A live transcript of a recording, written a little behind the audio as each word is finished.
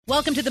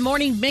Welcome to the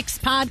Morning Mix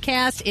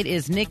podcast. It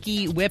is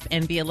Nikki, Whip,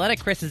 and Violetta.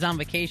 Chris is on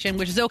vacation,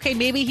 which is okay.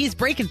 Maybe he's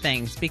breaking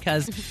things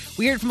because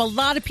we heard from a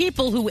lot of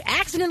people who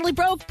accidentally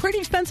broke pretty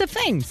expensive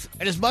things.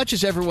 And as much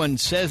as everyone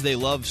says they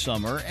love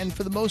summer, and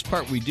for the most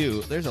part we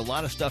do, there's a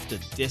lot of stuff to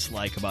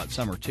dislike about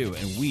summer too,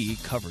 and we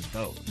covered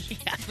those.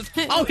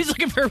 Yeah, always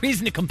looking for a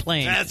reason to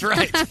complain. That's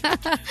right.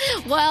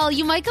 Well,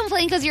 you might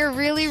complain because you're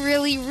really,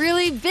 really,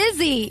 really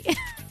busy.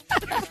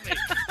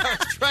 I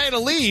was trying to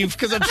leave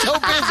because I'm so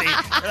busy,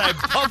 and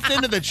I bumped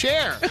into the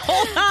chair.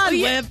 Hold on,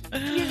 Whip.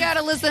 You got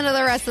to listen to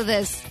the rest of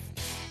this.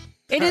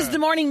 It is the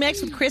Morning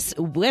Mix with Chris,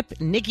 Whip,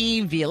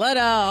 Nikki,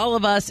 Violetta, all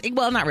of us.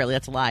 Well, not really.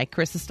 That's a lie.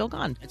 Chris is still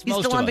gone. He's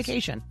still on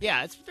vacation.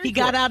 Yeah, it's very He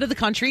got out of the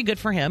country. Good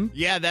for him.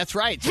 Yeah, that's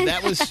right. So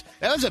that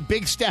was a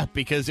big step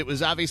because it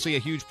was obviously a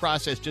huge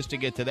process just to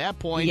get to that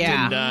point.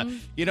 Yeah.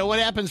 And you know what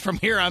happens from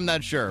here, I'm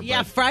not sure. Yeah,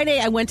 but. Friday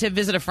I went to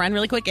visit a friend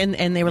really quick, and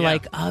they were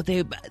like, oh,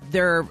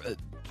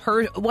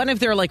 one of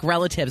their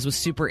relatives was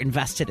super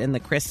invested in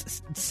the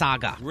Chris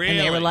saga. Really? And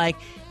they were like,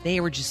 they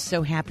were just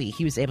so happy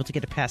he was able to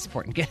get a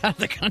passport and get out of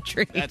the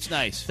country. That's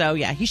nice. So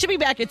yeah, he should be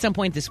back at some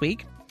point this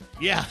week.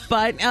 Yeah.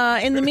 But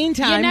in the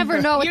meantime... You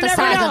never know with the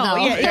saga,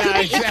 though. Yeah,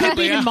 exactly. It could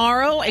be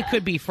tomorrow. It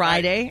could be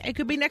Friday. Right. It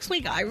could be next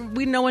week.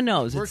 No one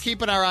knows. We're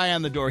keeping our eye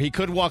on the door. He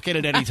could walk in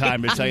at any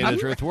time, to tell you the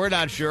truth. We're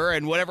not sure,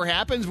 and whatever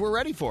happens, we're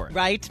ready for it.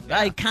 Right?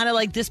 Yeah. Kind of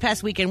like this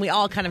past weekend, we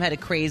all kind of had a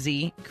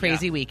crazy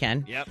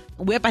weekend. Yep.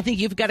 Whip, I think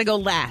you've got to go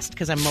last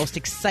because I'm most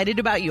excited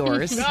about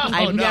yours.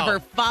 I've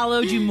never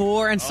followed you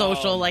more on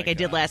social like I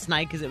did last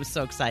night because it was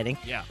so exciting.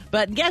 Yeah.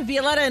 But yeah,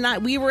 Violetta and I,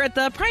 we were at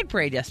the Pride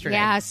Parade yesterday.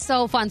 Yeah,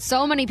 so fun.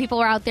 So many people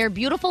were out there.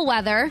 Beautiful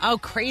weather. Oh,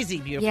 crazy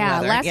beautiful yeah,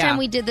 weather. last time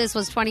we did this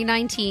was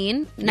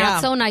 2019.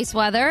 Not so nice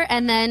weather.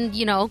 And then,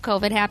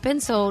 COVID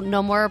happened, so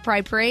no more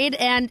Pride Parade.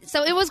 And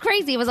so it was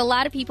crazy. It was a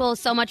lot of people,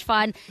 so much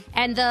fun.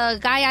 And the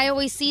guy I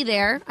always see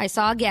there, I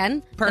saw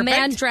again. Perfect. A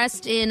man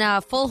dressed in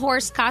a full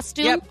horse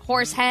costume,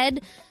 horse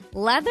head,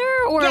 leather,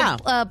 or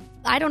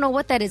I don't know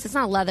what that is. It's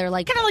not leather.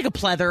 Kind of like a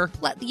pleather.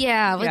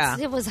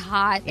 It was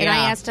hot. And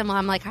I asked him,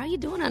 I'm like, how are you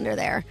doing under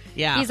there?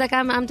 Yeah. He's like,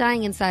 I'm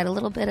dying inside a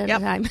little bit at a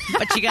time.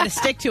 But you got to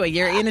stick to it.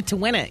 You're in it to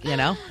win it,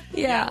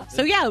 Yeah.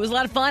 So, it was a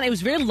lot of fun. It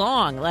was very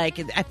long. I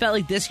felt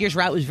like this year's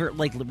route was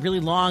really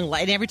long.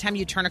 And every time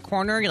you turn a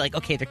corner, you're like,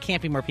 okay, there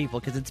can't be more people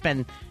because it's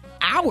been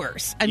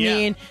hours. I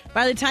mean,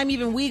 by the time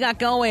even we got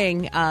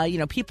going,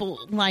 people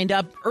lined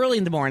up early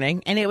in the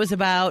morning, and it was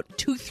about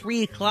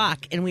 2-3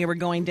 o'clock, and we were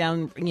going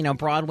down,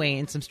 Broadway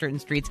and some certain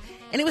streets,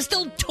 and it was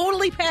still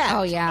totally packed.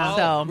 Oh yeah.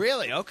 Oh,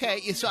 really? Okay.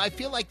 So I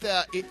feel like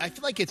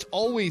it's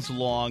always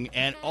long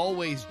and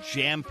always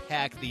jam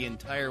packed the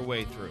entire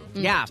way through.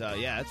 Yeah. But,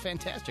 it's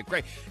fantastic.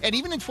 Great. And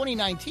even in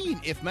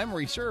 2019, if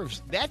memory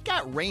serves, that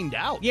got rained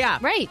out. Yeah.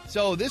 Right.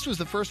 So this was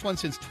the first one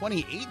since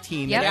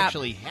 2018 that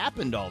actually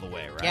happened all the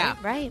way, right? Yeah.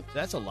 Right.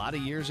 That's a lot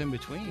of years in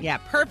between. Yeah,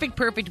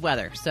 perfect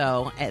weather.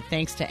 So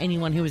thanks to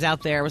anyone who was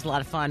out there. It was a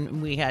lot of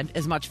fun. We had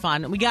as much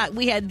fun.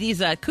 We had these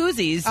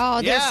koozies.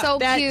 Oh, they're so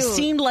that cute.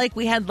 Seemed like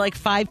we had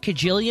 5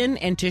 kajillion,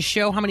 and to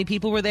show how many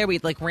people were there, we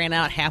ran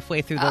out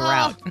halfway through the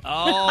route.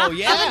 Oh,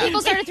 yeah. Other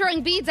people started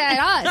throwing beads at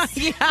us.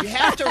 You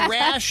have to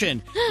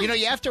ration.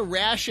 You have to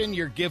ration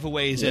your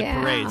giveaways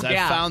at parades.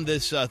 I've found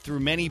this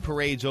through many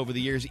parades over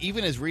the years,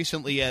 even as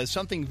recently as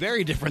something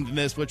very different than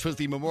this, which was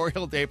the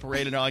Memorial Day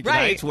Parade in Arlington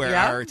Heights, where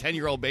our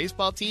 10-year-old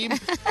baseball team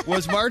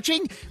was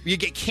marching. You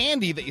get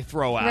candy that you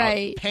throw out.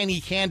 Right.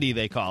 Penny candy,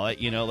 they call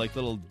it, like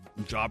little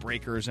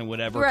jawbreakers and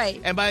whatever.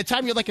 Right. And by the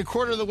time you're a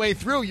quarter of the way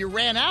through, you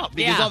ran out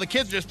because all the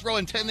kids are just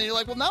throwing 10. And you're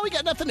like, well, now we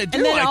got nothing to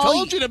do. I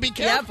told you to be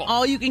careful.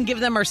 All you can give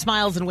them are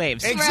smiles and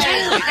waves. Exactly.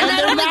 Right. And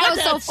they're not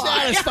so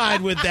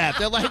satisfied with that.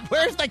 They're like,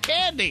 where's the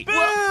candy?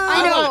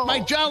 I know. Want my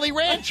Jolly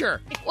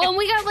Rancher. Well, and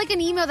we got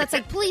an email that's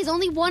like, please,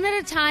 only one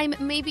at a time,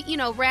 maybe,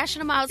 ration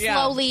them out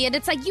slowly. And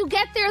it's like, you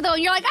get there, though,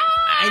 and you're like,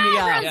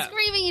 everyone's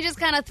screaming. You just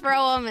kind of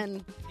throw them.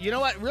 And you know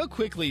what? Real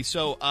quickly,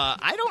 so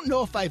I don't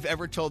know if I've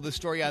ever told this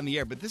story on the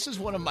air, but this is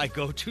one of my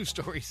go-to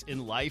stories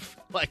in life,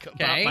 about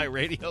my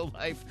radio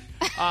life.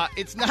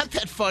 It's not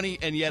that funny,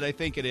 and yet I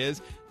think it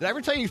is. Did I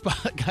ever tell you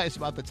guys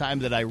about the time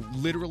that I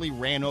literally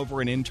ran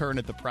over an intern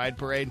at the Pride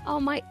Parade? oh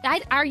my,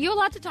 are you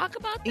allowed to talk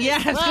about this?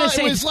 Yeah, I was going to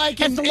say, it was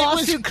has the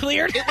lawsuit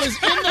cleared? It was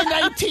in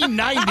the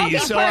 1990s, Okay,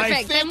 so I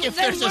perfect. think if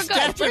Then there's a we're good.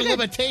 statute of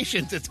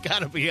limitations, it's got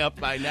to be up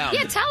by now.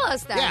 Yeah, tell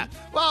us that. Yeah.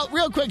 Well,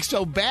 real quick,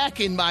 so back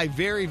in my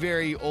very,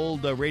 very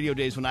old radio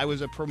days when I was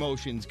a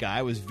promotions guy,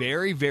 I was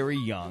very, very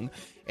young.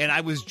 And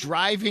I was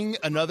driving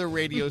another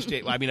radio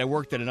station. I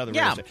worked at another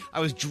radio station. I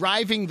was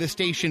driving the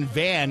station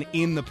van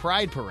in the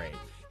Pride Parade.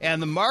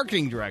 And the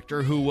marketing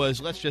director, who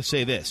was, let's just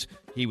say this,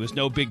 he was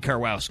no Big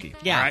Karwowski.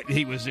 Yeah. All right?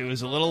 It was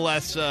a little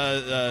less...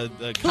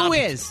 Who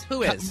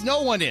is?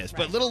 No one is,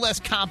 but a little less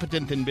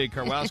competent than Big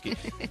Karwowski.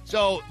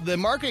 So the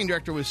marketing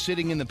director was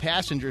sitting in the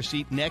passenger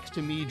seat next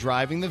to me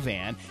driving the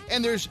van,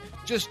 and there's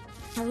just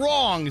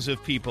throngs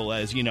of people,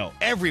 as you know,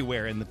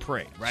 everywhere in the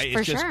parade, right?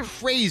 For it's just sure.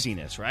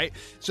 craziness, right?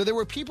 So there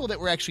were people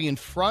that were actually in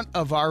front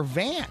of our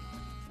van.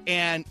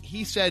 And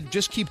he said,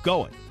 just keep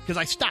going. Because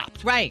I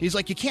stopped. Right. He's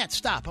like, you can't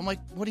stop. I'm like,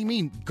 what do you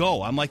mean,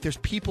 go? I'm like, there's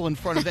people in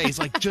front of that. He's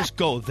like, just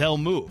go. They'll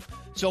move.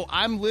 So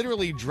I'm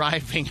literally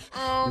driving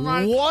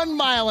 1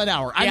 mile an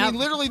hour. I mean,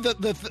 literally,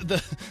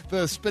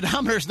 the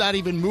speedometer's not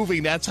even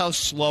moving. That's how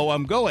slow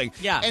I'm going.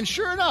 Yeah. And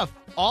sure enough,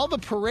 all the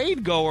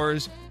parade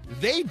goers,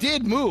 they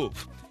did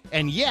move.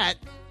 And yet,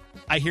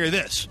 I hear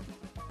this.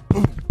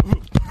 And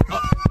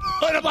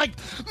I'm like,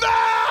 no!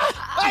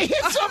 I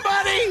hit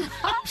somebody!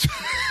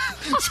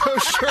 So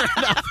sure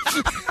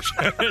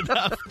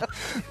enough,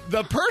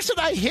 the person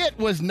I hit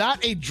was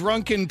not a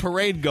drunken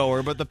parade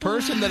goer, but the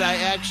person that I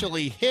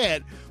actually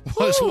hit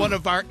was one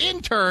of our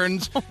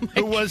interns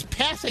who was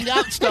passing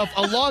out stuff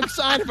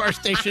alongside of our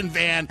station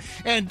van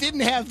and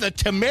didn't have the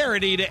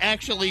temerity to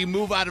actually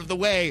move out of the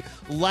way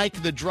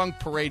like the drunk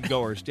parade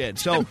goers did.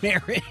 So,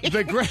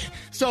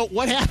 so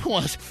what happened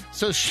was,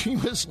 so she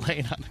was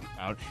laying on the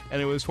ground, and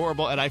it was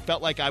horrible, and I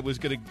felt like I was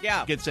going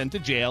to get sent to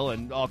jail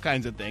and all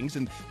kinds of things,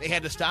 and they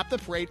had to stop the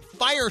parade.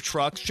 Fire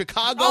trucks,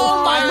 Chicago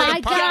fire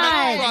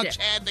department trucks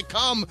had to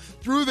come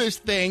through this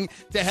thing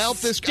to help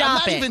this guy. I'm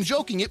not even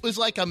joking. It was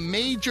like a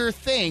major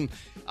thing.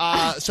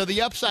 So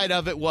the upside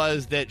of it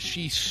was that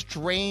she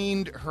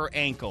strained her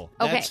ankle.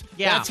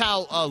 That's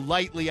how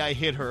lightly I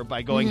hit her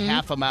by going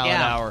half a mile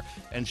an hour,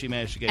 and she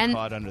managed to get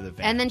caught under the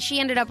van. And then she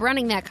ended up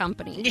running that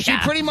company. She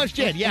pretty much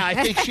did. Yeah, I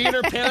think she and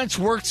her parents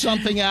worked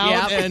something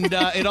out, and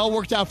it all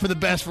worked out for the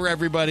best for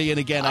everybody. And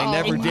again, I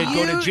never did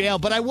go to jail,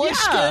 but I was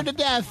scared to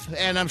death,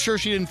 and I'm sure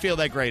she didn't feel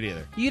that great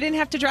either. You didn't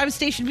have to drive a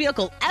station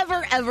vehicle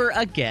ever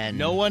again.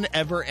 No one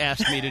ever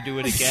asked me to do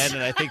it again,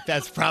 and I think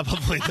that's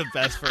probably the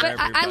best for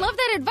everybody. I love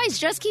that advice.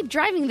 Just keep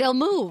driving; they'll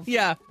move.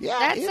 Yeah.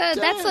 That's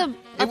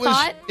a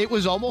thought. It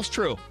was almost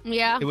true.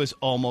 Yeah, it was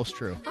almost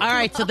true. All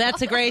right, so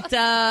that's a great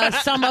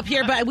sum up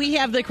here. But we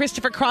have the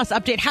Christopher Cross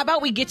update. How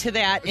about we get to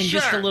that in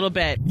just a little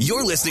bit?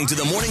 You're listening to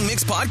the Morning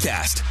Mix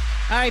podcast.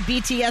 All right,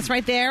 BTS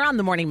right there on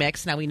the Morning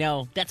Mix. Now we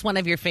know that's one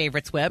of your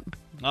favorites, Whip.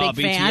 Big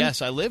fan.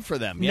 BTS, I live for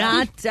them.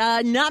 Yeah.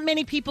 Not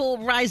many people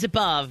rise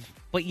above,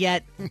 but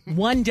yet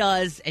one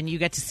does, and you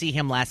got to see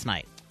him last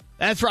night.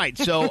 That's right.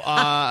 So,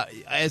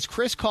 as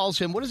Chris calls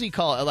him, what does he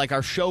call it? Like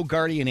our show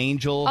guardian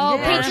angel, our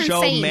patron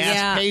show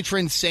saint.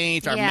 Patron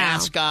saint, our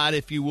mascot,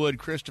 if you would,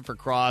 Christopher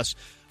Cross.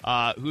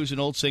 Who's an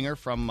old singer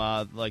from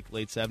like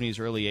late 70s,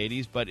 early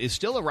 80s, but is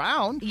still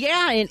around.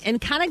 Yeah, and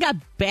kind of got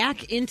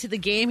back into the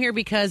game here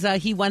because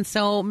he won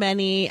so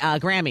many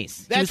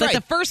Grammys. He was like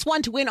the first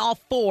one to win all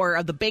 4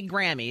 of the big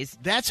Grammys.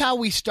 That's how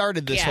we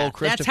started this whole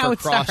Christopher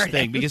Cross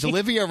thing, because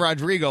Olivia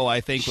Rodrigo,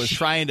 I think, was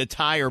trying to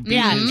tie or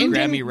beat his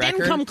Grammy record.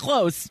 Didn't come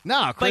close.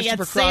 No,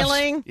 Christopher Cross.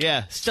 Sailing,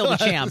 still the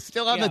champ.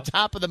 Still on the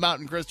top of the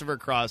mountain, Christopher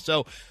Cross.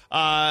 So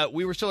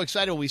we were so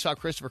excited when we saw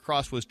Christopher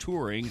Cross was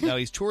touring. Now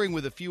he's touring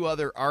with a few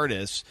other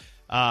artists.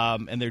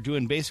 And they're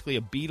doing basically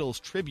a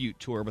Beatles tribute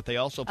tour, but they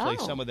also play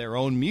some of their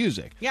own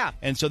music. Yeah.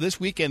 And so this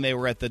weekend they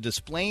were at the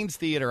Des Plaines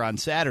Theater on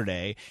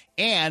Saturday,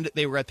 and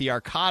they were at the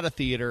Arcada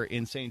Theater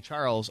in St.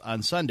 Charles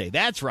on Sunday.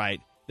 That's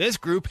right. This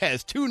group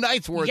has 2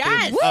 nights worth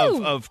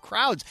of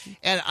crowds.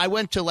 And I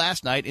went to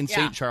last night in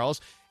St.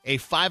 Charles. A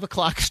 5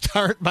 o'clock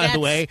start, by the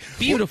way.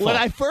 Beautiful. When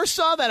I first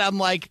saw that, I'm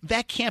like,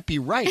 that can't be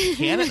right,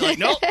 can it? Like,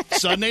 nope,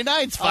 Sunday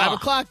nights, 5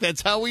 o'clock.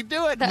 That's how we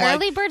do it. The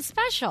early bird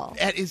special.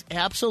 That is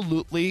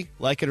absolutely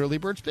like an early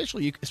bird special.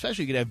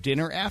 Especially you could have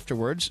dinner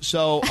afterwards.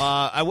 So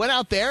I went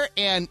out there,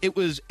 and it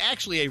was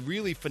actually a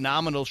really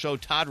phenomenal show.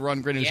 Todd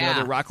Rundgren, who's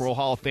another Rock and Roll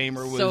Hall of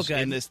Famer, was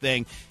in this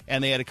thing.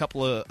 And they had a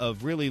couple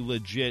of really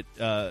legit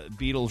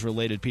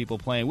Beatles-related people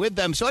playing with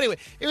them. So anyway,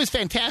 it was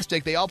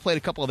fantastic. They all played a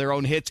couple of their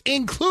own hits,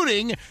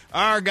 including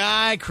our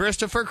guy,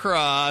 Christopher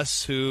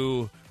Cross,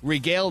 who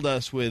regaled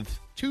us with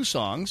 2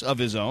 songs of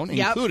his own,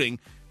 including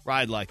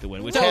Ride Like the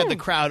Wind, which had the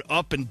crowd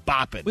up and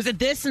bopping. Was it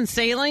this and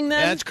Sailing then?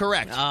 That's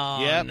correct.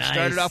 Oh, nice.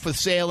 Started off with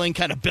Sailing,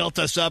 kind of built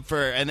us up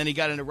and then he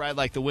got into Ride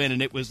Like the Wind,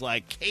 and it was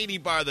like Katie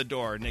bar the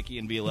door, Nikki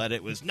and Violetta.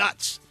 It was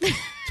nuts.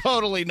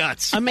 Totally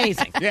nuts.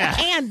 Amazing. Yeah.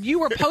 And you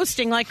were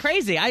posting like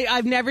crazy.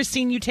 I've never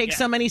seen you take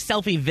so many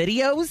selfie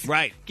videos.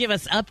 Right. Give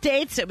us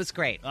updates. It was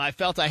great. I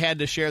felt I had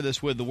to share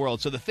this with the world.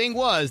 So the thing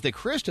was that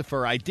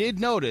Christopher, I did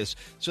notice,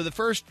 so the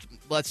first,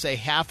 let's say,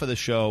 half of the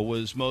show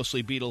was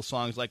mostly Beatles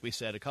songs, like we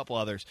said, a couple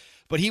others.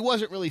 But he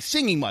wasn't really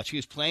singing much. He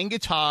was playing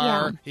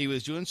guitar. He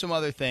was doing some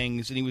other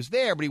things, and he was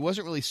there, but he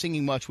wasn't really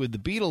singing much with the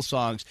Beatles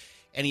songs.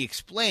 And he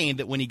explained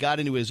that when he got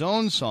into his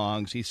own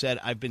songs, he said,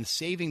 I've been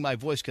saving my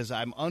voice because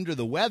I'm under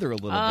the weather a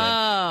little bit.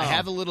 I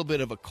have a little bit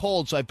of a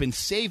cold, so I've been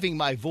saving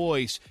my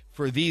voice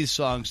for these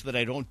songs so that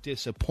I don't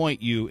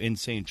disappoint you in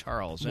St.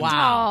 Charles. And,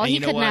 wow. And He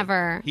could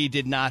never. He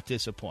did not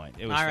disappoint.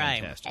 It was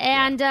fantastic.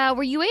 And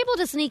were you able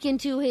to sneak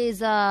into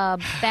his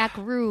back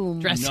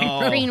room?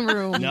 Green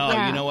room.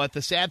 No, you know what?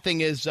 The sad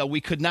thing is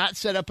we could not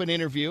set up an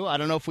interview. I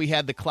don't know if we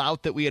had the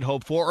clout that we had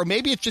hoped for, or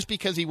maybe it's just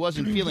because he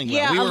wasn't feeling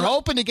well. We were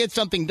hoping to get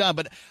something done,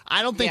 but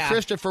I don't think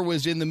Christopher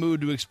was in the mood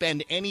to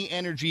expend any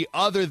energy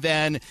other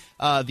than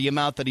the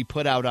amount that he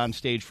put out on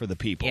stage for the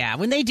people. Yeah,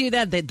 when they do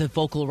that, the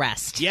vocal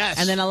rest. Yes.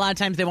 And then a lot of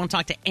times they won't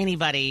talk to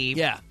anybody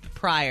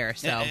prior.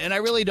 So, and I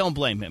really don't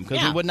blame him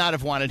because we would not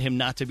have wanted him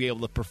not to be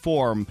able to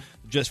perform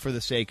just for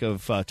the sake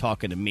of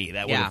talking to me.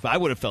 I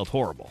would have felt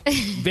horrible.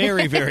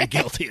 Very, very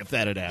guilty if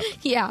that had happened.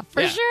 Yeah,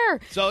 for sure.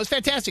 So it's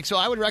fantastic. So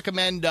I would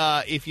recommend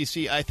if you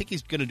see, I think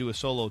he's going to do a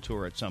solo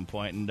tour at some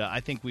point, and I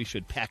think we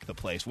should pack the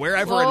place.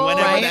 Wherever and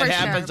whenever that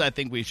happens, I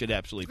think we should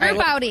absolutely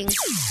Group outing.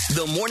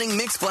 The Morning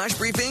Mix Flash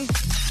Briefing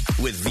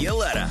with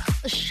Violetta.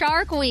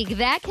 Shark Week,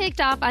 that kicked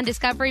off on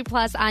Discovery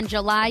Plus on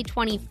July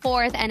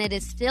 24th, and it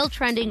is still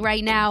trending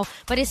right now,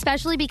 but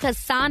especially because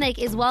Sonic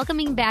is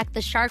welcoming back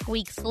the Shark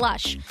Week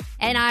slush.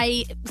 And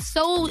it's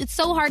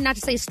so hard not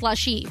to say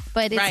slushy,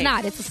 but it's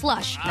not. It's a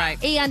slush.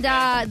 Right. And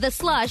the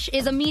slush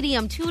is a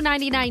medium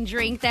 $2.99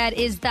 drink that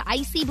is the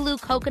icy blue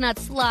coconut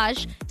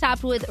slush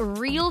topped with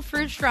real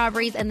fruit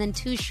strawberries and then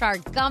 2 shark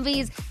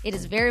gummies. It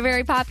is very,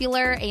 very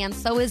popular, and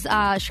so is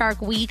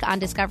Shark Week on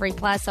Discovery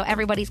Plus, so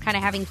everybody's kind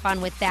of having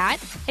fun with that.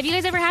 Have you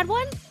guys ever had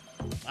one?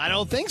 I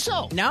don't think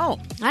so. No.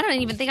 I don't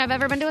even think I've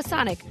ever been to a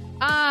Sonic.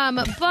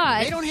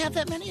 But they don't have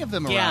that many of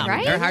them around. Yeah,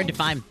 right? They're hard to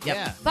find. Yep.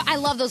 Yeah. But I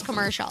love those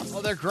commercials.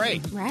 Oh, they're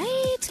great.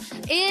 Right?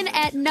 In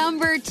at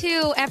number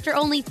 2, after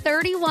only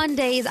 31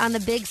 days on the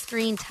big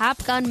screen,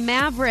 Top Gun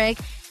Maverick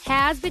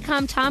has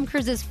become Tom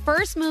Cruise's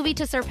first movie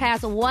to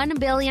surpass $1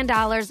 billion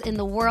in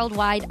the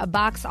worldwide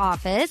box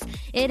office.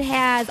 It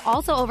has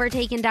also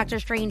overtaken Doctor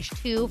Strange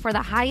 2 for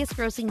the highest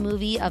grossing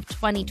movie of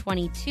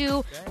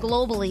 2022,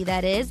 globally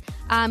that is.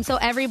 So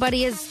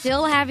everybody is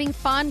still having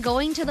fun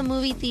going to the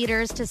movie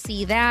theaters to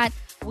see that.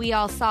 We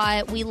all saw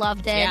it. We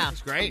loved it. Yeah.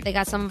 It's great. They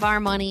got some of our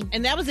money.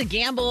 And that was a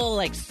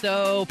gamble,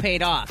 so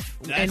paid off.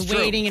 That's and true.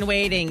 waiting and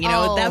waiting.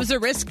 That was a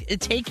risk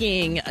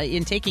taking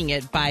in taking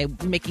it by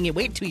making it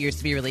wait 2 years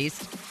to be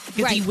released.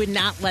 Because he would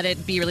not let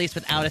it be released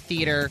without a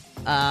theater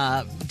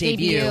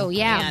debut.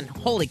 Yeah. And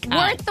holy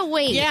cow. Worth the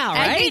wait. Yeah,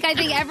 right? I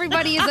think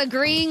everybody is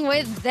agreeing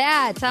with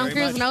that. Tom Very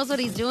Cruise much. knows what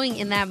he's doing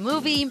in that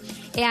movie.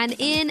 And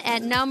in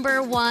at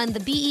number 1,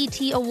 the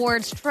BET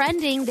Awards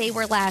trending. They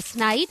were last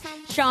night.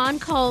 Sean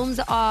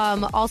Combs,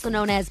 also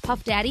known as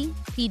Puff Daddy,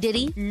 P.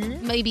 Diddy,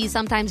 maybe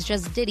sometimes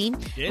just Diddy,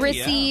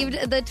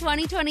 received the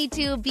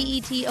 2022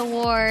 BET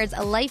Awards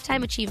a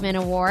Lifetime Achievement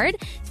Award.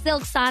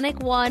 Silk Sonic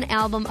won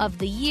Album of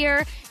the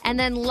Year. And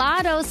then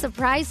Lotto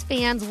surprised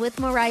fans with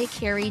Mariah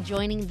Carey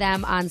joining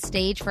them on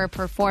stage for a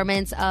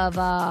performance of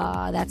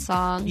that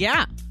song.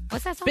 Yeah.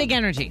 What's that song? Big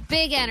Energy.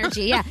 Big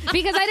Energy, yeah.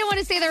 Because I didn't want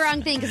to say the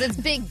wrong thing because it's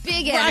big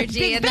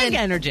energy. Right, big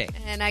energy.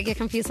 And I get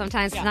confused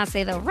sometimes to not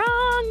say the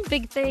wrong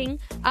big thing.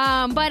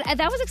 But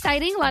that was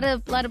exciting. A lot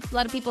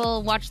of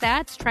people watch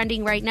that. It's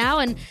trending right now.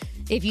 And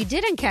if you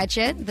didn't catch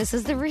it, this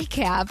is the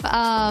recap.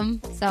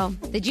 So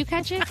did you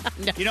catch it?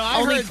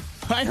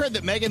 I heard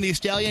that Megan Thee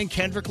Stallion,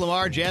 Kendrick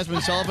Lamar,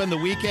 Jasmine Sullivan, The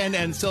Weeknd,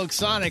 and Silk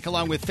Sonic,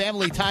 along with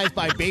Family Ties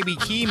by Baby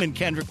Keem and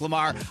Kendrick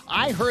Lamar,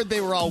 I heard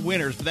they were all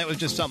winners, but that was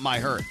just something I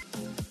heard.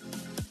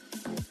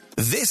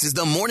 This is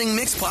the Morning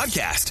Mix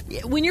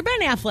Podcast. When you're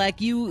Ben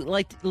Affleck, you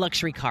like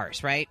luxury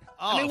cars, right?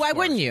 Oh, why of course.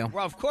 wouldn't you?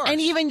 Well, of course.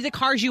 And even the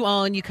cars you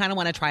own, you kind of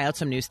want to try out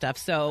some new stuff.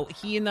 So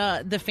he and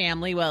the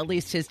family, well, at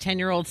least his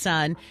 10-year-old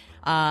son,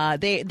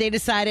 they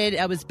decided,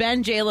 it was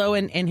Ben, J-Lo,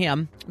 and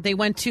him. They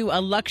went to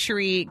a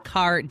luxury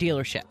car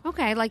dealership.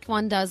 Okay, like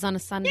one does on a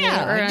Sunday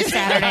Yeah. or a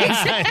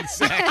Saturday.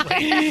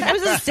 Exactly. It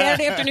was a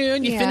Saturday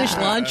afternoon. You Yeah. finish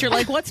lunch. You're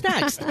like, what's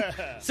next?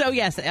 So,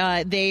 yes,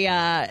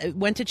 they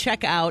went to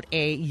check out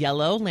a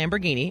yellow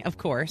Lamborghini, of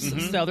course.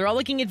 Mm-hmm. So they're all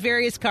looking at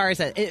various cars.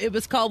 It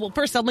was called, well,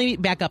 first, let me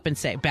back up,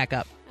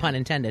 pun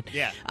intended.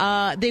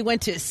 Yeah. They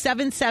went to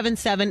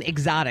 777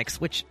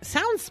 Exotics, which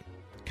sounds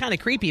kind of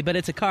creepy, but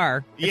it's a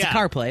car. It's a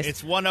car place.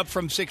 It's one up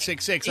from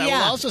 666. I Yeah.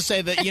 will also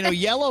say that,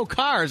 yellow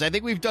cars, I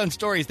think we've done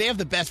stories, they have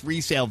the best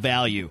resale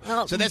value.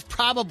 Well, so that's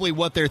probably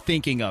what they're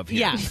thinking of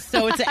here. Yeah,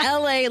 so it's a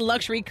LA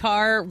luxury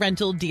car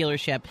rental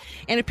dealership.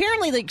 And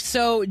apparently,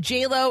 so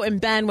J-Lo and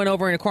Ben went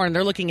over in a corner.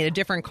 They're looking at a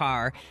different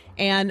car.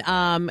 And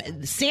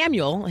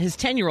Samuel, his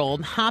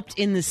 10-year-old, hopped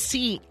in the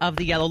seat of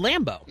the yellow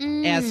Lambo,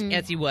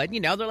 as he would.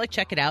 They're like,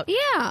 check it out.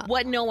 Yeah.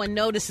 What no one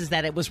noticed is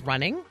that it was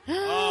running.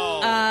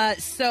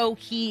 So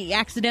he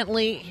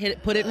accidentally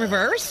put it in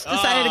reverse,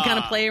 decided to kind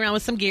of play around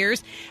with some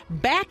gears,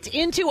 backed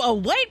into a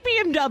white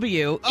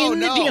BMW in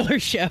the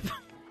dealership.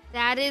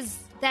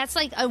 That's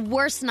like a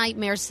worst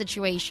nightmare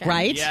situation.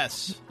 Right?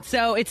 Yes.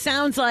 So it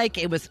sounds like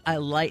it was a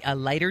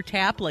lighter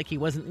tap, like he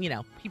wasn't,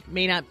 he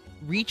may not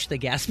reach the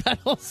gas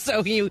pedal,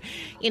 so he,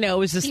 it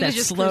was just that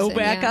slow cruising,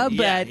 backup,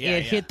 but Yeah,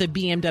 it hit the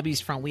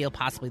BMW's front wheel,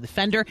 possibly the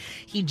fender.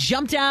 He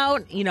jumped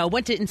out,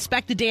 went to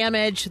inspect the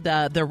damage.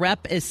 The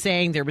rep is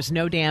saying there was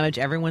no damage,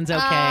 everyone's okay.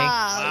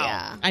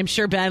 Yeah. I'm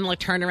sure Ben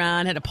turned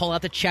around, had to pull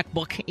out the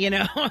checkbook, be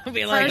like, let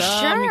me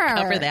sure.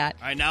 cover that.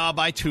 All right, now I'll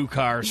buy 2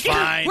 cars.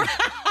 Fine.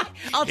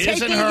 I'll His take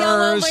the and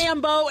yellow hers.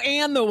 Lambo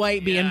and the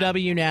white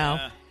BMW now.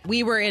 Yeah.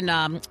 We were in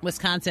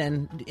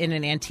Wisconsin in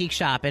an antique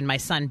shop, and my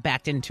son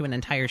backed into an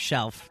entire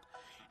shelf.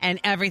 And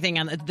everything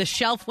on the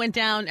shelf went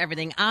down.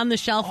 Everything on the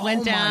shelf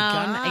went my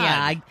down. God.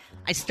 Yeah,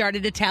 I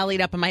started to tally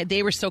it up, and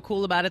they were so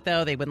cool about it,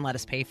 though. They wouldn't let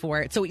us pay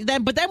for it. So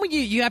then when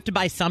you have to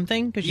buy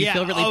something because you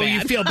feel really bad. you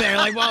feel bad.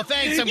 Like, well,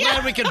 thanks. I'm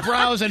glad we could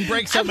browse and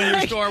break something in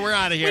your store. We're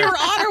out of here. We were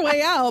on our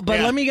way out,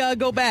 but let me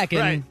go back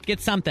and get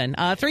something.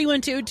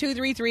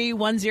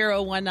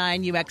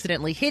 312-233-1019. You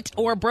accidentally hit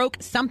or broke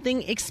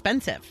something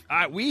expensive. All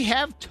right, we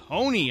have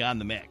Tony on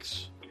the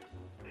mix.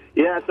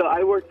 Yeah, so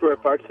I worked for a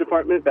parks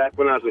department back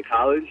when I was in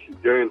college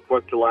during the 4th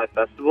of July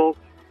festival.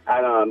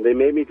 And, they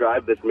made me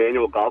drive this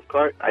manual golf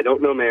cart. I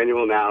don't know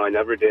manual now. I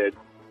never did.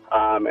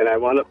 And I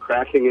wound up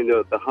crashing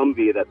into the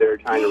Humvee that they were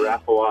trying to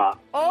raffle off.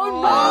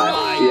 Oh,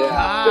 no!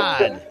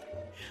 God.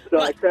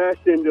 So I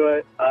crashed into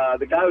it.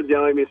 The guy was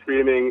yelling at me,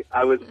 screaming.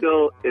 I was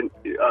still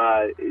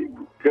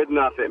good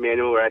enough at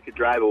manual where I could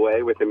drive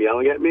away with him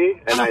yelling at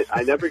me. And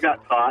I never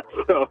got caught.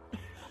 So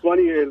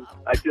 20 years,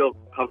 I feel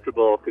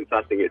comfortable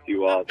confessing it to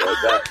you all. But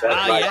that's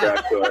my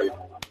crash story.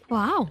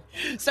 Wow.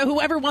 So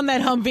whoever won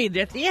that Humvee,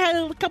 had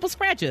a couple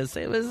scratches.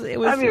 It was.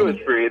 I mean, it was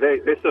free.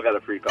 They still got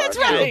a free car. That's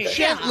right.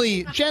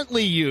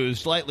 Gently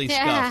used, lightly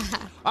scuffed.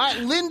 All right,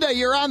 Linda,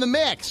 you're on the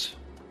mix.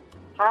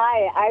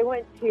 Hi. I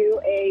went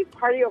to a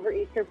party over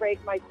Easter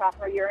break my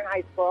sophomore year in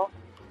high school,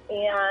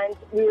 and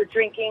we were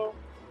drinking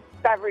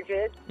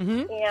beverages,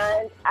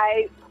 and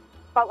I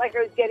felt like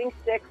I was getting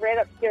sick right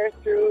upstairs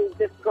through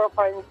this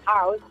girlfriend's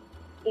house,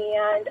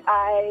 and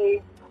I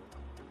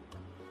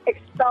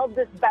expelled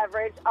this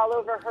beverage all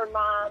over her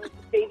mom's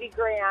baby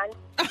grand,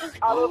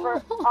 all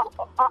over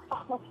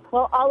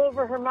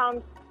her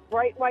mom's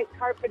bright white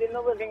carpet in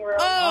the living room.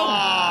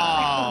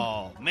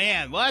 Oh,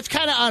 man. Well, that's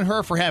kind of on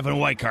her for having a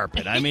white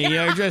carpet. I mean,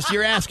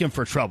 you're asking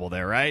for trouble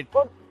there, right?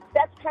 Well,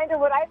 that's kind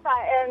of what I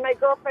thought. And my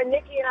girlfriend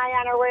Nikki and I,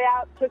 on our way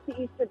out, took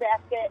the Easter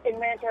basket and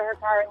ran to her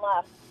car and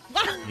left.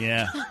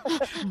 Yeah.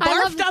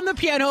 Barfed on the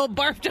piano,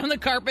 barfed on the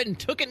carpet, and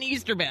took an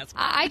Easter basket.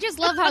 I just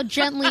love how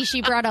gently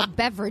she brought up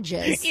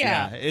beverages.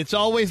 Yeah. It's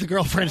always the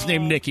girlfriend's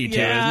named Nikki,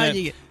 too, isn't it?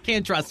 You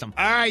can't trust them.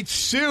 All right,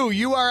 Sue,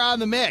 you are on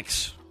the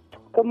mix.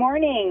 Good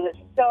morning.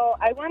 So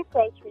I went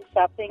grocery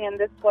shopping, and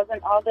this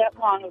wasn't all that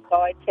long ago.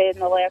 I'd say in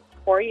the last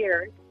 4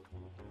 years.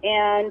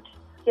 And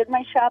did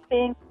my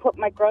shopping, put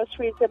my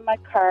groceries in my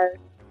cart,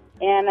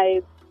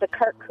 and the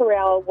cart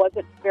corral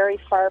wasn't very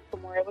far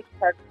from where I was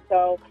parked,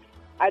 so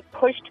I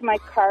pushed my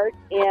cart,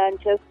 and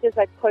just as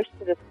I pushed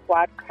it, a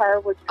squad car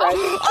was driving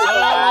through the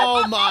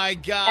lot. Oh, my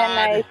God. And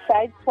I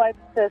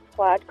sideswiped the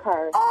squad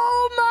car.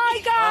 Oh,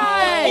 my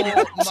God.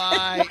 Oh,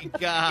 my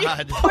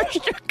God. You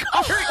pushed your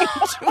car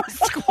into a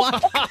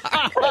squad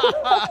car.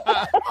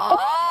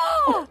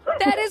 Oh,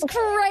 that is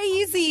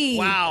crazy.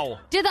 Wow.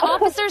 Did the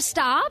officer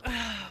stop?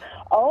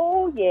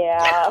 Oh,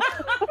 yeah.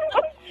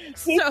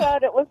 He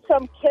thought it was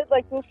some kid,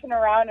 goofing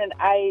around, and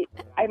I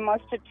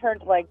must have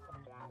turned,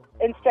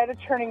 instead of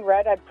turning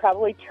red, I'd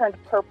probably turned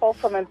purple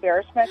from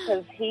embarrassment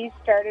because he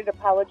started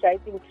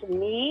apologizing to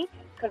me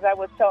because I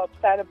was so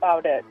upset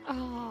about it.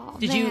 Oh,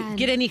 Did you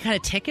get any kind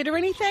of ticket or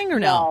anything, or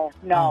no?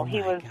 No.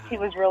 He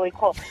was really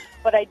cool.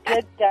 But I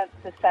did dent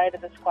the side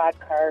of the squad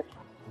car.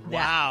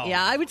 Wow.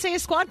 Yeah, I would say a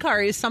squad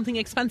car is something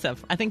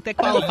expensive. I think that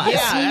qualifies.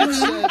 Yeah,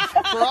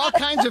 that's, for all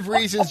kinds of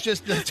reasons,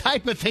 just the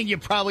type of thing you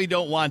probably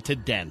don't want to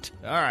dent.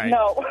 All right.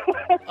 No.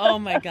 Oh,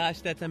 my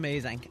gosh, that's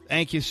amazing.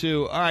 Thank you,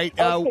 Sue. All right,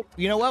 Okay.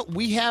 You know what?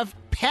 We have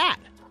Pat.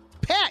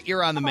 Pat,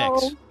 you're on the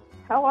mix.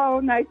 Hello,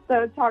 nice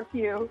to talk to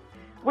you.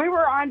 We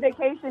were on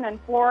vacation in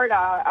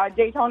Florida,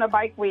 Daytona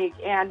Bike Week,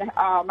 and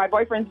my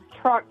boyfriend's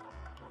truck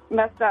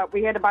messed up.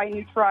 We had to buy a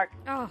new truck.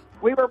 Oh.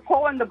 We were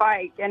pulling the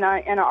bike in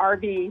a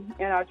RV,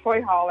 in a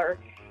toy hauler,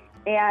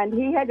 and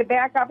he had to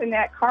back up in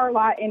that car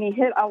lot, and he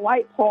hit a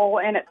light pole,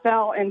 and it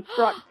fell and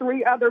struck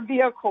 3 other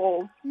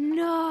vehicles.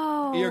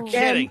 No. You're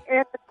kidding.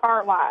 In the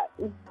car lot.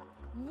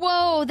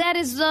 Whoa, that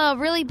is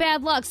really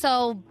bad luck.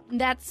 So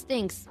that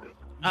stinks.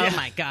 Oh,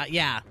 my God,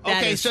 yeah.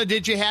 Okay, so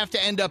did you have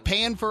to end up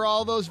paying for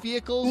all those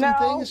vehicles and No.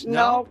 things?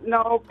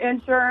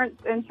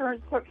 Insurance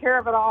took care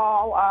of it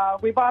all.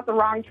 We bought the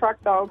wrong truck,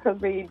 though,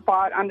 because we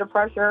bought Under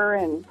Pressure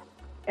and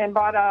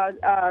bought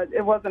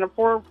it wasn't a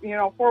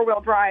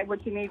four-wheel drive,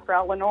 which you need for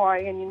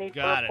Illinois, and you need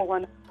for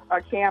pulling a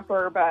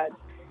camper, but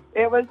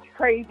it was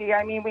crazy.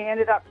 I mean, we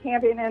ended up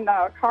camping in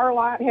the car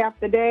lot half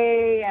the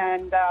day,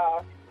 and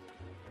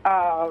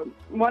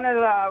one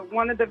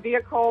of the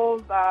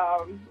vehicles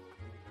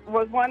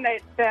was one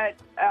that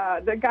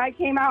the guy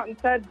came out and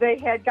said they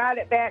had got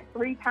it back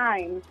 3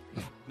 times,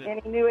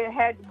 and he knew it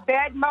had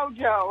bad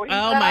mojo. He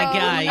Oh, said, my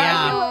God,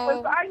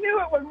 yeah. I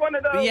knew it was one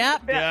of those.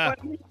 Yep. Yeah.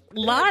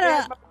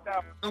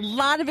 A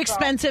lot of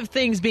expensive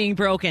things being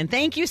broken.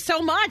 Thank you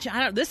so much.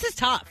 This is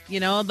tough.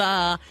 It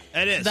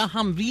is. The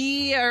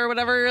Humvee or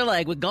whatever,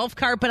 with golf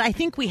cart, but I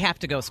think we have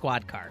to go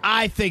squad car.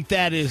 I think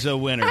that is a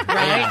winner. Right?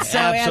 Yeah, So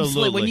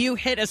absolutely. when you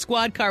hit a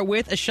squad car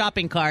with a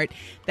shopping cart,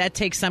 that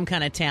takes some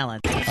kind of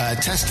talent.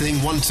 Testing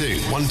 1 2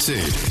 1 2.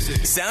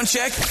 Sound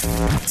check.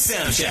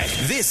 Sound check.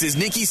 This is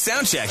Nikki's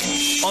Sound Check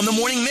on the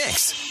Morning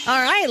Mix. All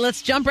right,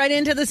 let's jump right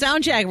into the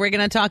sound check. We're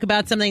going to talk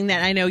about something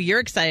that I know you're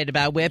excited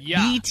about with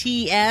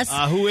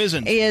BTS. Who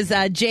isn't?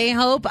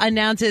 J-Hope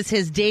announces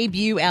his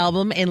debut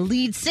album and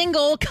lead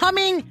single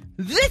coming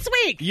this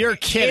week. You're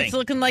kidding. It's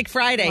looking like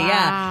Friday, Wow.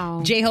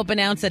 yeah. J-Hope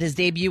announced that his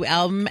debut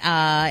album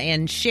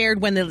and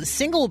shared when the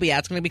single will be out.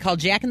 It's going to be called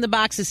Jack in the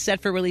Box, is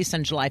set for release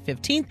on July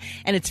 15th,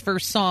 and its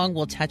first song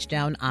will touch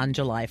down on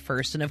July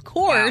 1st. And of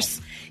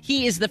course,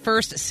 he is the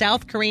first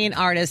South Korean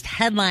artist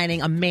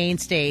headlining a main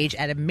stage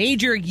at a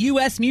major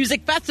U.S.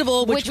 music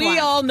festival, which we one?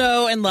 all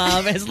know and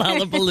love as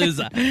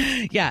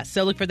Lollapalooza. Yeah,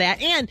 so look for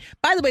that. And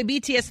by the way,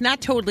 BTS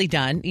not totally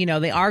done. You know,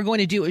 they are going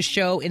to do a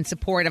show in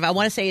support of, I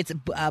want to say it's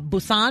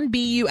Busan,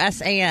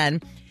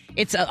 B-U-S-A-N.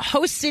 It's a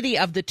host city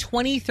of the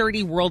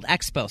 2030 World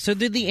Expo. So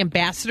they're the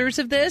ambassadors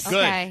of this. Good.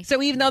 Okay.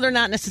 So even though they're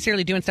not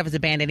necessarily doing stuff as a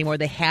band anymore,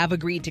 they have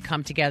agreed to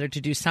come together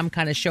to do some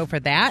kind of show for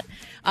that.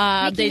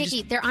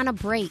 Nikki, they're on a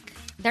break.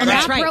 They're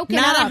That's not right. broken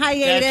Not up. a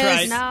hiatus.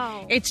 That's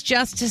right. No. It's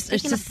just it's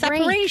Taking a a break,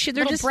 separation.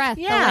 They're little just breath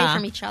away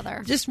from each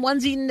other. Just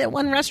one's eating at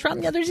one restaurant,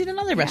 and the other's eating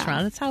another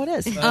restaurant. That's how it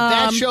is.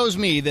 That shows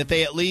me that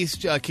they at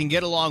least can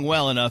get along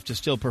well enough to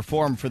still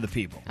perform for the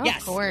people. Of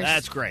Yes. course.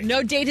 That's great.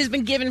 No date has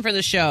been given for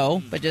the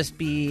show, but just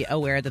be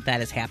aware that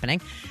that is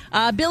happening.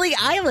 Billie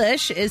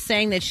Eilish is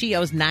saying that she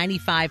owes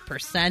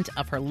 95%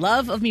 of her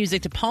love of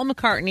music to Paul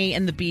McCartney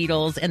and the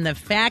Beatles, and the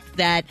fact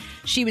that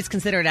she was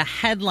considered a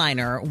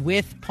headliner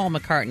with Paul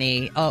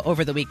McCartney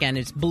over the weekend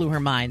just blew her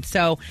mind.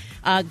 So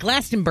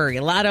Glastonbury,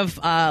 a lot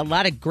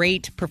of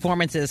great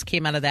performances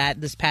came out of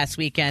that this past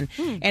weekend,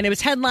 and it was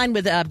headlined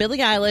with Billie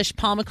Eilish,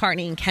 Paul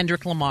McCartney, and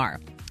Kendrick Lamar.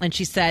 And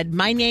she said,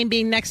 my name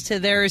being next to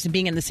theirs and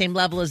being in the same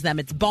level as them,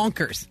 it's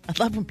bonkers. I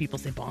love when people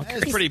say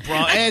bonkers. It's pretty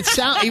broad. And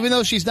even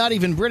though she's not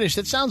even British,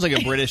 that sounds like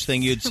a British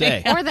thing you'd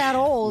say. Or that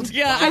old.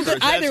 Yeah, Bonkers,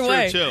 either that's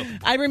way. true, too.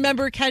 I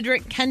remember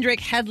Kendrick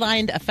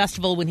headlined a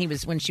festival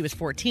when she was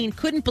 14.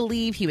 Couldn't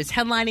believe he was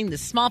headlining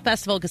this small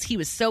festival because he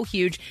was so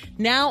huge.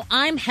 Now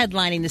I'm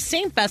headlining the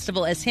same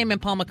festival as him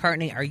and Paul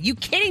McCartney. Are you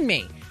kidding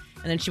me?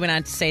 And then she went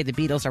on to say the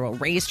Beatles are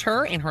what raised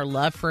her, and her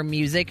love for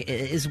music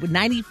is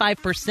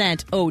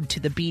 95% owed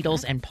to the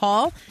Beatles and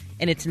Paul.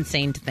 And it's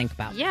insane to think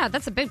about. Yeah,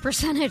 that's a big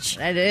percentage.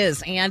 It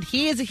is. And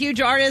he is a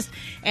huge artist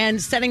and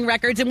setting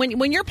records. And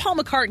when you're Paul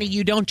McCartney,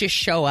 you don't just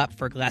show up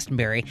for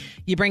Glastonbury.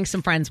 You bring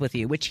some friends with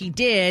you, which he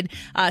did,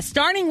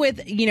 starting with,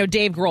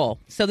 Dave Grohl.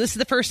 So this is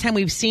the first time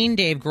we've seen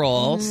Dave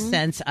Grohl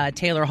since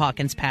Taylor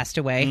Hawkins passed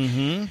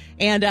away.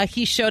 And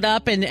he showed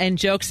up and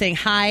joked saying,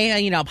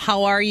 hi,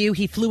 how are you?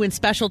 He flew in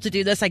special to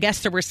do this. I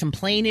guess there were some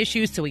plane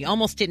issues, so he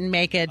almost didn't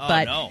make it.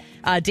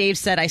 Dave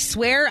said, I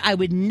swear I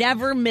would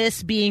never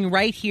miss being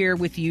right here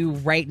with you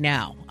right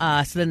now.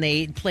 So then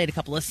they played a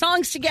couple of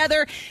songs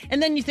together,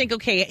 and then you think,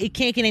 okay, it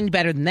can't get any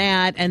better than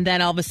that. And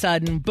then all of a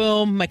sudden,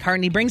 boom,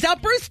 McCartney brings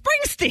out Bruce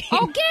Springsteen.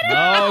 Oh, get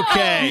it!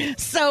 Okay.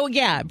 So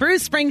yeah,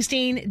 Bruce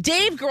Springsteen,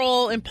 Dave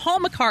Grohl, and Paul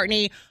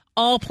McCartney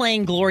all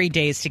playing Glory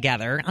Days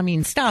together. I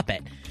mean, stop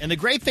it. And the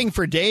great thing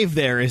for Dave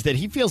there is that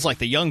he feels like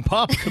the young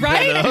pup compared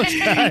Right? to those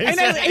guys.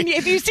 And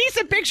if you see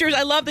some pictures,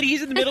 I love that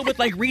he's in the middle with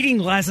like reading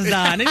glasses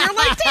on, and you're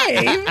like,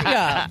 Dave,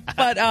 yeah.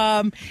 But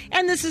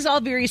and this is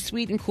all very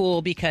sweet and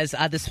cool because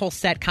this whole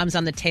set comes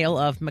on the tail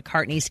of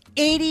McCartney's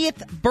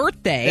 80th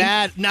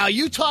birthday. Now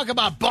you talk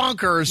about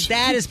bonkers.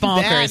 That is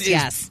bonkers. That is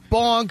yes.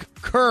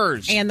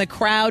 bonkers. And the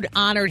crowd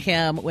honored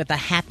him with a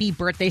happy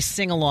birthday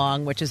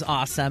sing-along, which is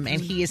awesome. And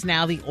he is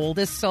now the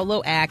oldest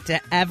solo act to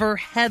ever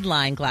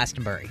headline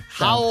Glastonbury.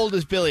 So, How old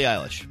is Billie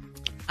Eilish?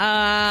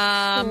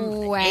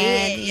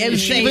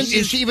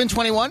 Is she even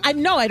 21?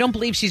 No, I don't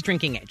believe she's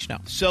drinking age, no.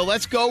 So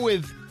let's go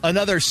with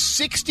another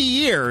 60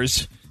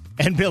 years,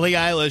 and Billie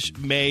Eilish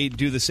may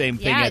do the same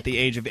thing at the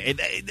age of...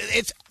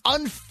 It's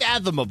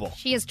unfathomable.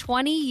 She is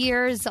 20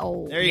 years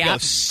old. There you go.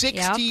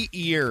 60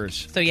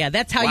 years. So, yeah,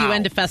 that's how you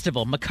end a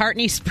festival.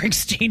 McCartney,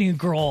 Springsteen, and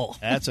Grohl.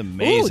 That's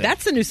amazing. Ooh,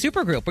 that's the new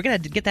supergroup. We're going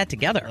to get that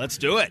together. Let's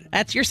do it.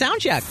 That's your sound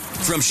check.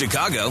 From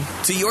Chicago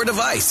to your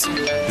device,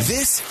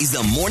 this is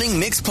the Morning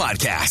Mix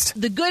Podcast.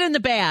 The good and the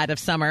bad of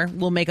summer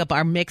will make up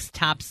our mixed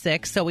top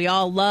 6. So we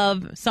all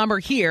love summer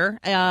here,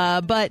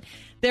 but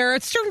there are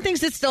certain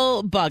things that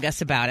still bug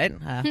us about it.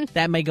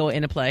 That may go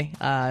into play,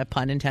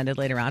 pun intended,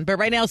 later on. But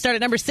right now, start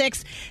at number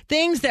 6.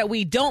 Things that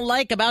we don't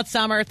like about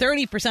summer.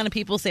 30% of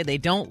people say they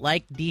don't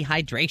like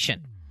dehydration.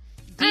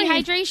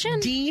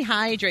 Dehydration?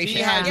 Dehydration.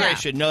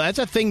 Dehydration. No, that's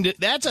a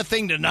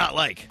thing to not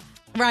like.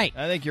 Right.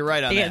 I think you're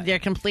right on that. They're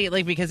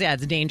completely, because,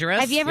 it's dangerous.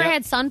 Have you ever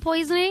had sun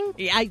poisoning?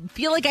 I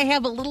feel like I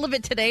have a little of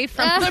it today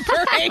from the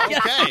parade.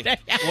 Okay.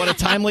 What a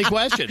timely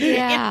question.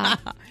 Yeah.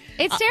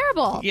 It's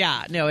terrible.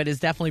 Yeah, no, it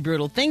is definitely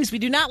brutal. Things we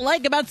do not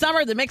like about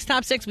summer. The mixed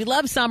top 6. We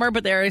love summer,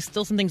 but there are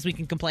still some things we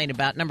can complain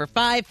about. Number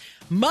 5,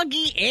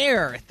 muggy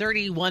air,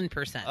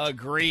 31%.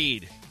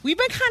 Agreed. We've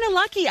been kind of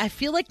lucky. I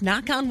feel like,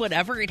 knock on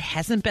whatever, it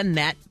hasn't been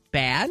that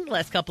bad the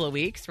last couple of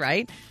weeks,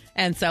 right?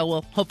 And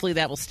so hopefully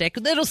that will stick.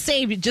 It'll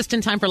save just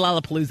in time for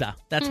Lollapalooza.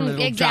 That's when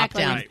it'll drop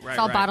down. Right, it's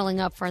all bottling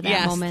up for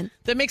that moment.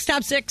 The mixed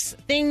top 6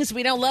 things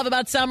we don't love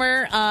about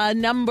summer.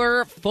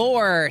 Number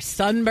 4,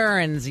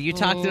 sunburns. You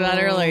talked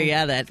about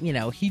earlier, that,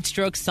 heat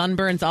stroke,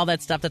 sunburns, all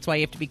that stuff. That's why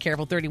you have to be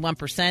careful.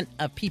 31%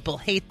 of people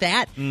hate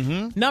that.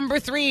 Mm-hmm. Number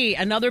 3,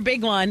 another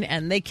big one,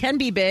 and they can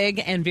be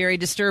big and very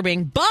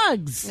disturbing,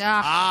 bugs.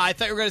 I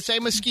thought you were going to say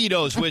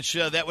mosquitoes, which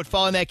that would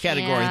fall in that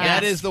category. Yeah.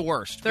 That is the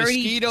worst. 32%.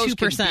 Mosquitoes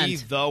can be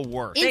the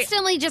worst.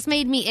 Instantly just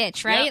made me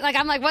itch, right? Yep. Like,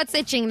 I'm like, what's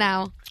itching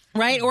now?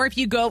 Right, or if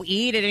you go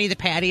eat at any of the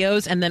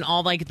patios and then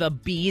all like the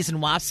bees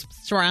and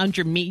wasps surround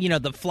your meat,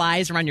 the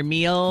flies around your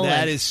meal.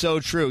 That is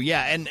so true.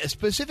 Yeah, and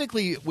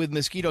specifically with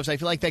mosquitoes, I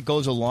feel like that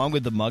goes along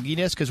with the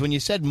mugginess, because when you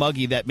said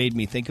muggy, that made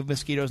me think of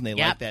mosquitoes, and they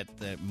like that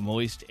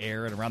moist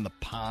air and around the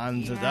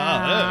ponds. We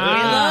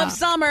love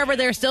summer, but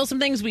there are still some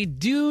things we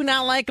do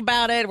not like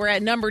about it. We're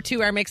at number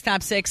 2, our mixed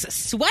top 6,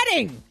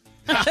 sweating.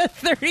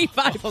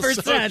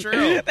 35%. So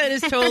true. That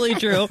is totally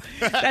true.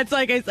 That's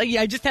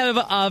I just have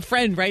a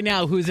friend right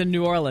now who's in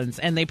New Orleans,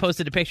 and they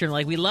posted a picture and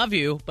like, we love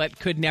you, but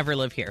could never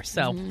live here.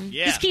 So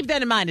just keep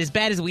that in mind. As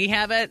bad as we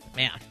have it,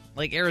 man,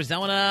 like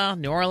Arizona,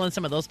 New Orleans,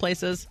 some of those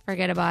places.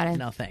 Forget about it.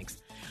 No, thanks.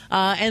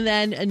 And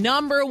then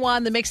number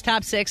 1, the mixed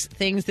top 6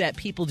 things that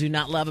people do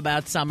not love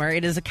about summer.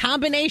 It is a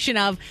combination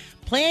of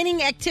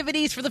planning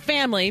activities for the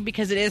family,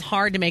 because it is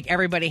hard to make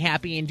everybody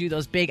happy and do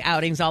those big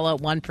outings all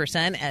at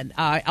 1% and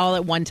all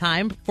at one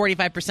time.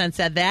 45%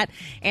 said that.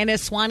 And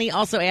as Swanee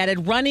also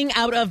added, running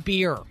out of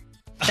beer.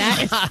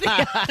 That is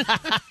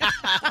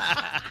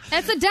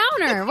That's a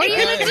downer. What are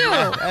you going to do?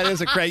 That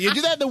is a crazy. You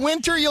do that in the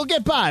winter, you'll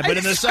get by. But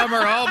in the summer,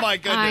 oh, my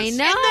goodness. I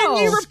know. And then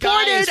we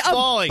reported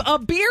a a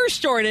beer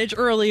shortage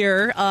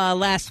earlier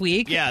last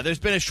week. Yeah, there's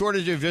been a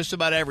shortage of just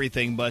about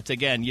everything. But,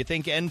 again, you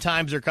think end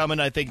times are coming.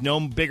 I think no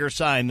bigger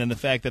sign than the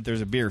fact that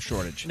there's a beer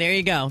shortage. There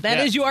you go.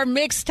 That is your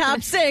mixed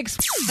top 6.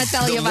 Let's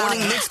tell you about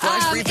Morning Mix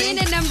Price Briefing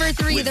in at number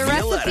 3, with the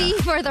Violetta.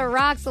 recipe for the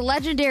Rock's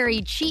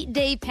legendary cheat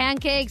day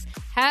pancakes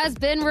has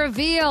been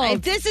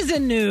revealed. This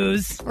isn't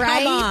news.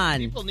 Right? Come on.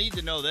 People need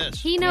to know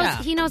this. He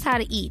knows how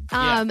to eat,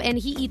 and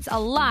he eats a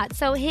lot.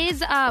 So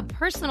his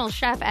personal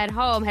chef at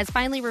home has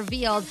finally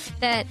revealed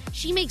that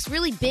she makes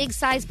really big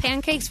size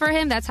pancakes for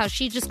him. That's how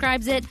she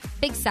describes it,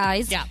 big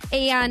size. Yeah.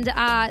 And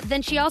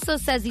then she also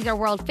says these are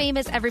world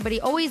famous. Everybody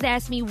always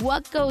asks me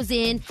what goes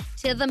in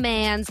to the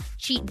man's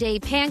cheat day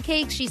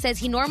pancakes. She says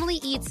he normally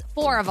eats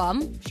 4 of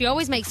them. She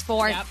always makes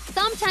 4. Yep.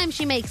 Sometimes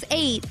she makes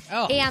 8.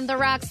 Oh. And The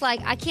Rock's like,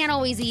 I can't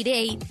always eat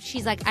 8.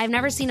 She's like, I've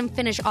never seen him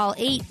finish all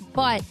 8,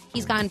 but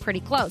he's gotten pretty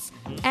close.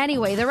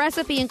 Anyway, the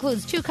recipe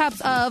includes 2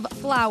 cups of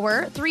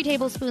flour, 3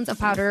 tablespoons of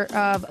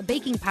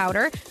baking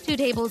powder, 2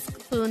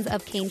 tablespoons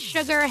of cane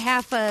sugar,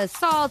 half a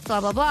salt, blah,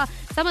 blah, blah.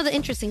 Some of the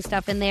interesting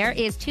stuff in there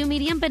is 2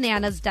 medium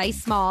bananas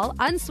diced small,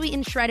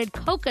 unsweetened shredded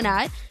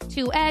coconut,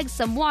 2 eggs,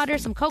 some water,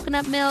 some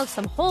coconut milk,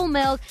 some whole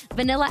milk,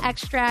 vanilla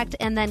extract,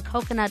 and then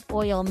coconut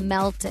oil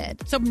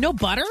melted. So no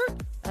butter?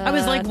 I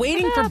was like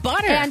waiting for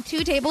butter. And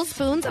 2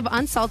 tablespoons of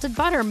unsalted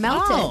butter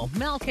melted.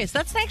 Oh, okay. So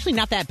that's actually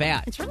not that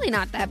bad. It's really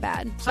not that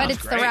bad. But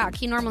it's great. The Rock.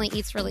 He normally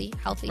eats really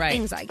healthy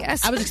things, I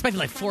guess. I was expecting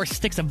like 4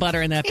 sticks of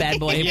butter in that bad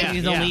boy. But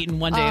he's only eating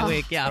 1 day a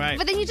week. Yeah. Right.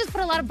 But then you just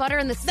put a lot of butter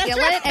in the skillet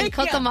right. and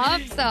cook them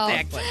up. So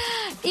Exactly.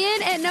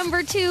 In at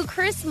number 2,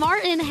 Chris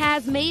Martin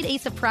has made a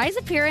surprise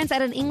appearance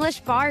at an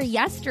English bar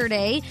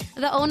yesterday.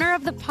 The owner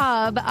of the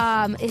pub,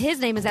 his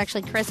name is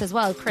actually Chris as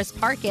well, Chris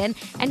Parkin,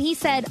 and he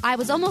said, I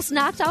was almost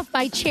knocked off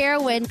my chair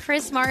when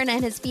Chris Martin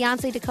and his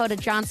fiancée Dakota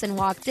Johnson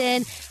walked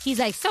in. He's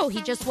like, so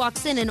he just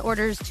walks in and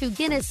orders 2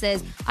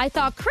 Guinnesses. I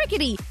thought,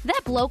 crickety,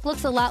 that bloke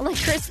looks a lot like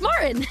Chris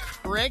Martin.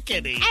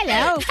 Crickety.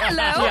 Hello.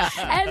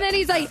 And then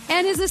he's like,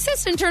 and his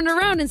assistant turned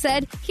around and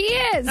said, he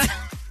is.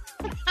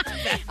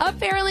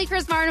 Apparently,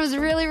 Chris Martin was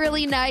really,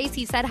 really nice.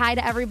 He said hi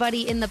to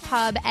everybody in the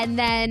pub, and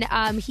then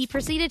he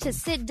proceeded to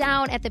sit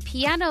down at the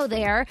piano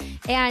there,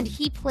 and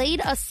he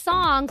played a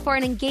song for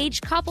an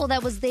engaged couple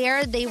that was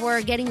there. They were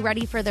getting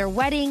ready for their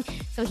wedding,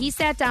 so he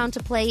sat down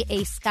to play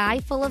A Sky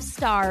Full of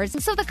Stars.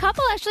 And so the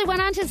couple actually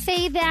went on to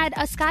say that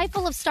A Sky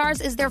Full of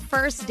Stars is their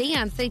first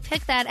dance. They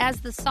picked that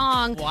as the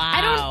song.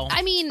 Wow.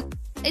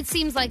 It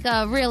seems like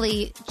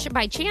really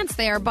by chance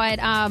there, but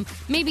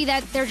maybe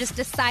that they're just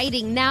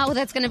deciding now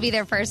that's going to be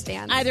their first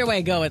dance. Either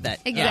way, go with it.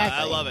 Exactly. Yeah,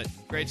 I love it.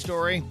 Great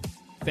story.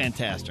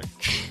 Fantastic.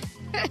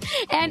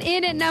 And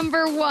in at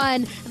number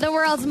 1, the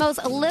world's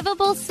most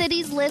livable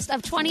cities list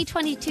of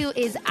 2022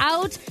 is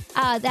out.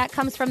 That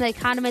comes from the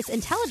Economist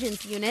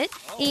Intelligence Unit.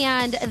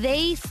 And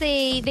they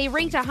say they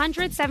ranked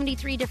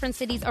 173 different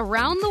cities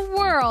around the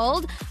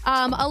world.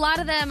 A lot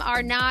of them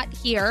are not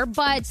here,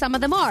 but some of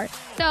them are.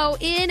 So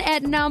in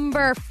at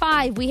number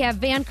 5, we have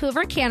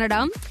Vancouver,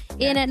 Canada.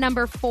 In at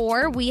number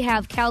 4, we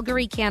have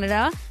Calgary,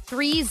 Canada.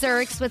 3,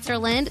 Zurich,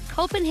 Switzerland.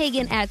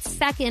 Copenhagen at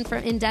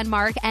 2nd in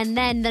Denmark. And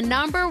then the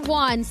number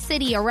 1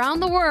 city around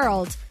the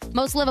world,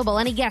 most livable.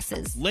 Any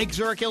guesses? Lake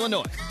Zurich,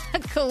 Illinois.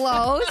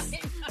 Close.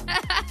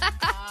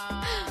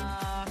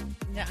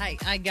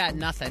 I got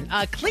nothing.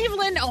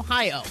 Cleveland,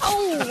 Ohio.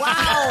 Oh,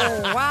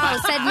 wow. Wow.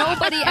 Said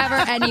nobody ever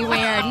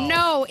anywhere.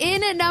 No.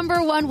 In at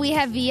number 1, we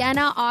have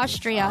Vienna,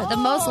 Austria, the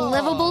most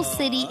livable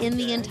city in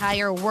the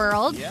entire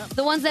world. Yeah.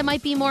 The ones that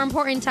might be more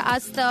important to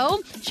us, though,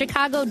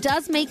 Chicago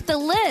does make the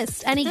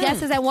list. Any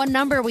guesses at what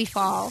number we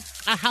fall?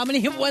 How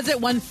many was it?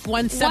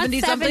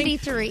 170 something?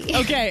 173.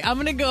 Okay, I'm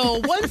going to go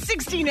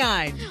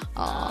 169.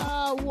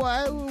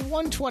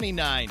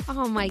 129.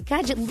 Oh, my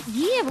God.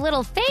 You have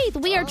little faith.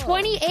 We are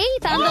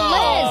 28th on the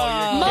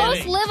list.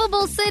 Most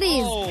livable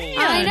cities.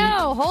 I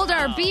know. Hold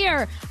our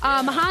beer.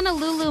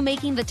 Honolulu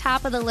making the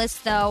top of the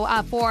list, though,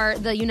 for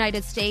the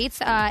United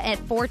States at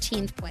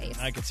 14th place.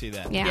 I could see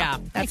that. Yeah,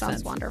 that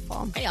sounds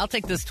wonderful. Hey, I'll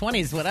take this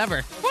 20s,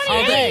 whatever. 28.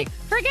 All day.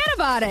 Forget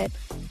about it.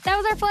 That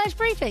was our flash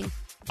briefing.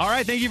 All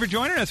right, thank you for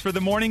joining us for the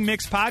Morning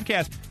Mix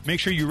podcast. Make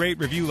sure you rate,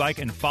 review, like,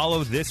 and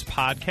follow this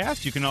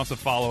podcast. You can also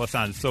follow us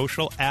on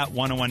social at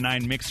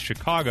 1019 Mix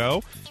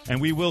Chicago. And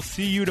we will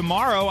see you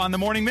tomorrow on the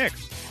Morning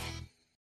Mix.